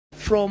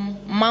from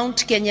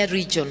Mount Kenya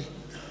region,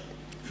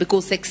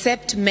 because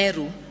except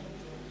Meru,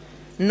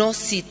 no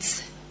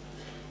seats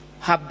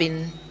have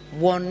been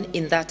won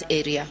in that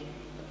area.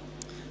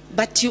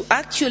 But you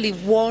actually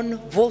won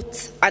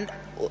votes, and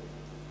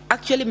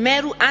actually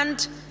Meru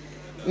and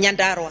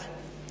Nyandarua.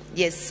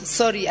 Yes,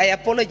 sorry, I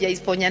apologize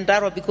for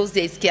Nyandarua because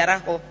there is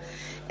Kiaraho.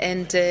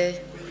 And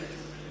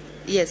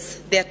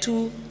yes, there are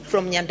two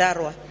from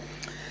Nyandarua.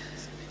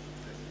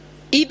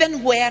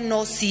 Even where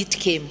no seat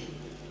came,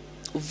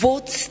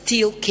 votes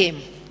still came.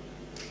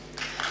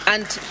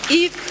 And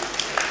if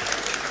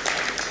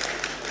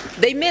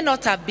they may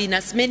not have been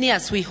as many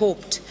as we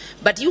hoped,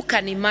 but you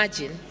can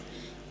imagine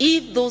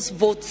if those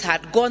votes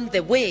had gone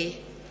the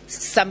way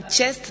some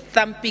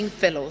chest-thumping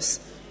fellows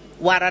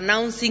were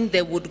announcing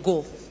they would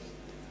go,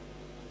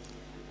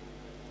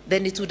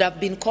 then it would have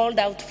been called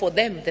out for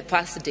them the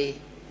first day.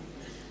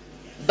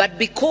 But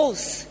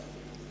because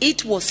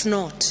it was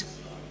not,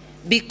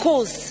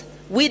 because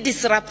we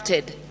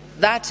disrupted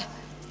that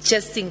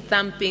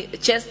chest-thumping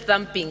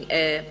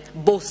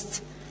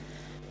boast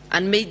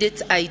and made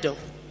it idle,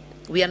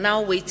 we are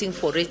now waiting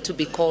for it to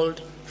be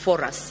called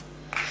for us.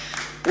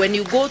 When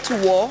you go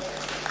to war,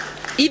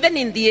 even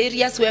in the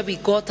areas where we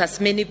got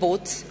as many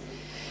votes,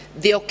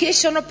 the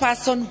occasional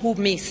person who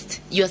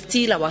missed, you're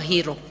still our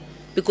hero,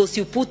 because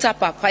you put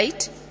up a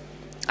fight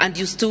and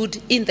you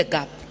stood in the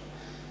gap.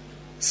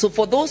 So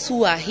for those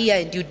who are here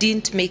and you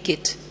didn't make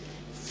it,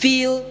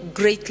 feel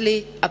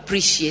greatly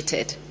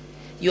appreciated.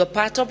 You are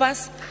part of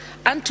us,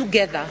 and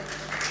together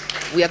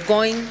we are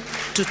going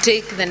to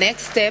take the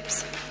next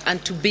steps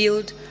and to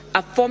build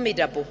a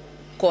formidable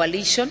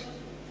coalition,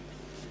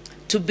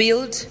 to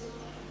build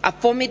a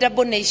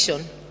formidable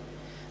nation,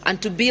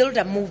 and to build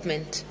a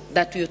movement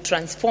that will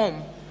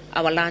transform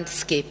our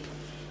landscape,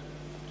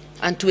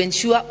 and to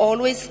ensure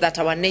always that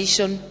our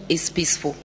nation is peaceful.